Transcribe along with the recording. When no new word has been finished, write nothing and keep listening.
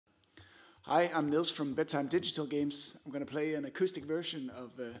Hi, I'm Niels from Bedtime Digital Games. I'm going to play an acoustic version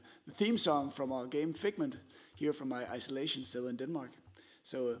of the theme song from our game Figment, here from my isolation still in Denmark.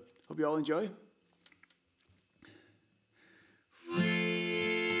 So hope you all enjoy.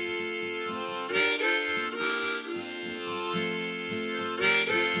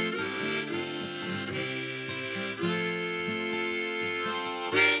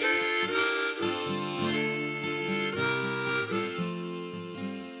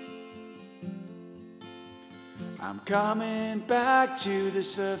 I'm coming back to the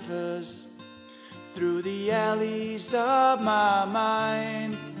surface, through the alleys of my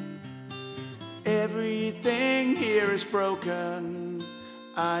mind. Everything here is broken,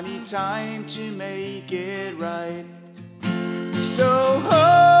 I need time to make it right. So hold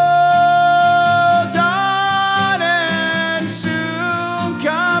on, and soon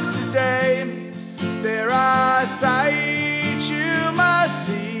comes the day. There are sights you must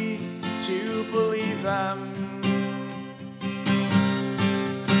see to believe them.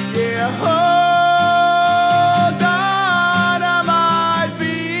 Yeah, hold on, I might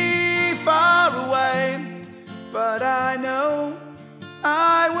be far away, but I know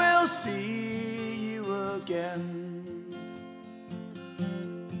I will see you again.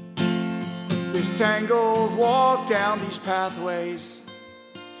 This tangled walk down these pathways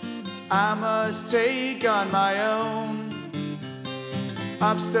I must take on my own.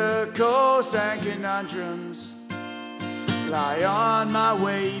 Obstacles and conundrums lie on my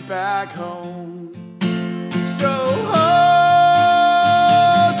way back home. So hold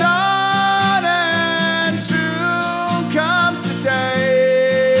on, and soon comes the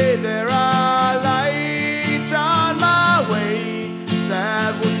day. There are lights on my way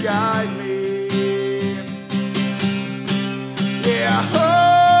that will guide me. Yeah,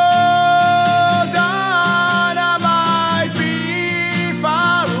 hold on, I might be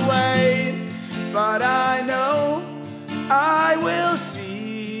far away, but I know I will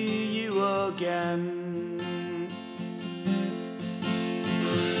see you again.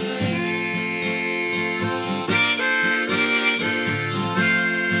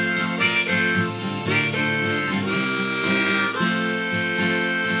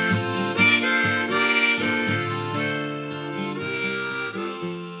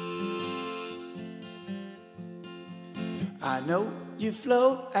 I know you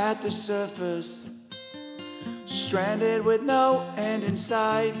float at the surface, stranded with no end in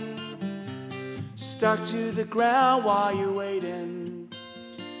sight, stuck to the ground while you're waiting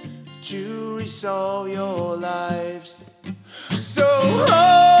to resolve your lives. So hold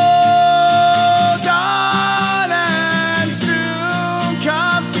on, and soon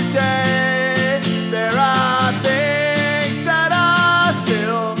comes the day. There are things that are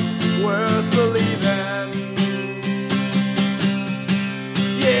still worth believing.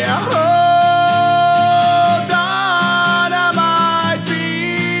 Yeah.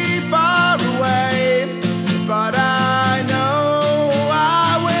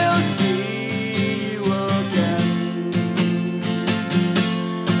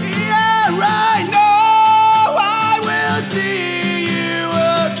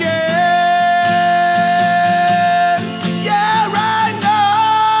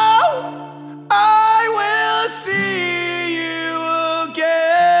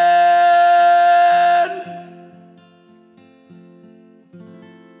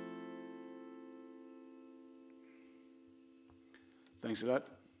 Thanks a lot.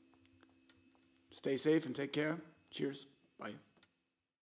 Stay safe and take care. Cheers. Bye.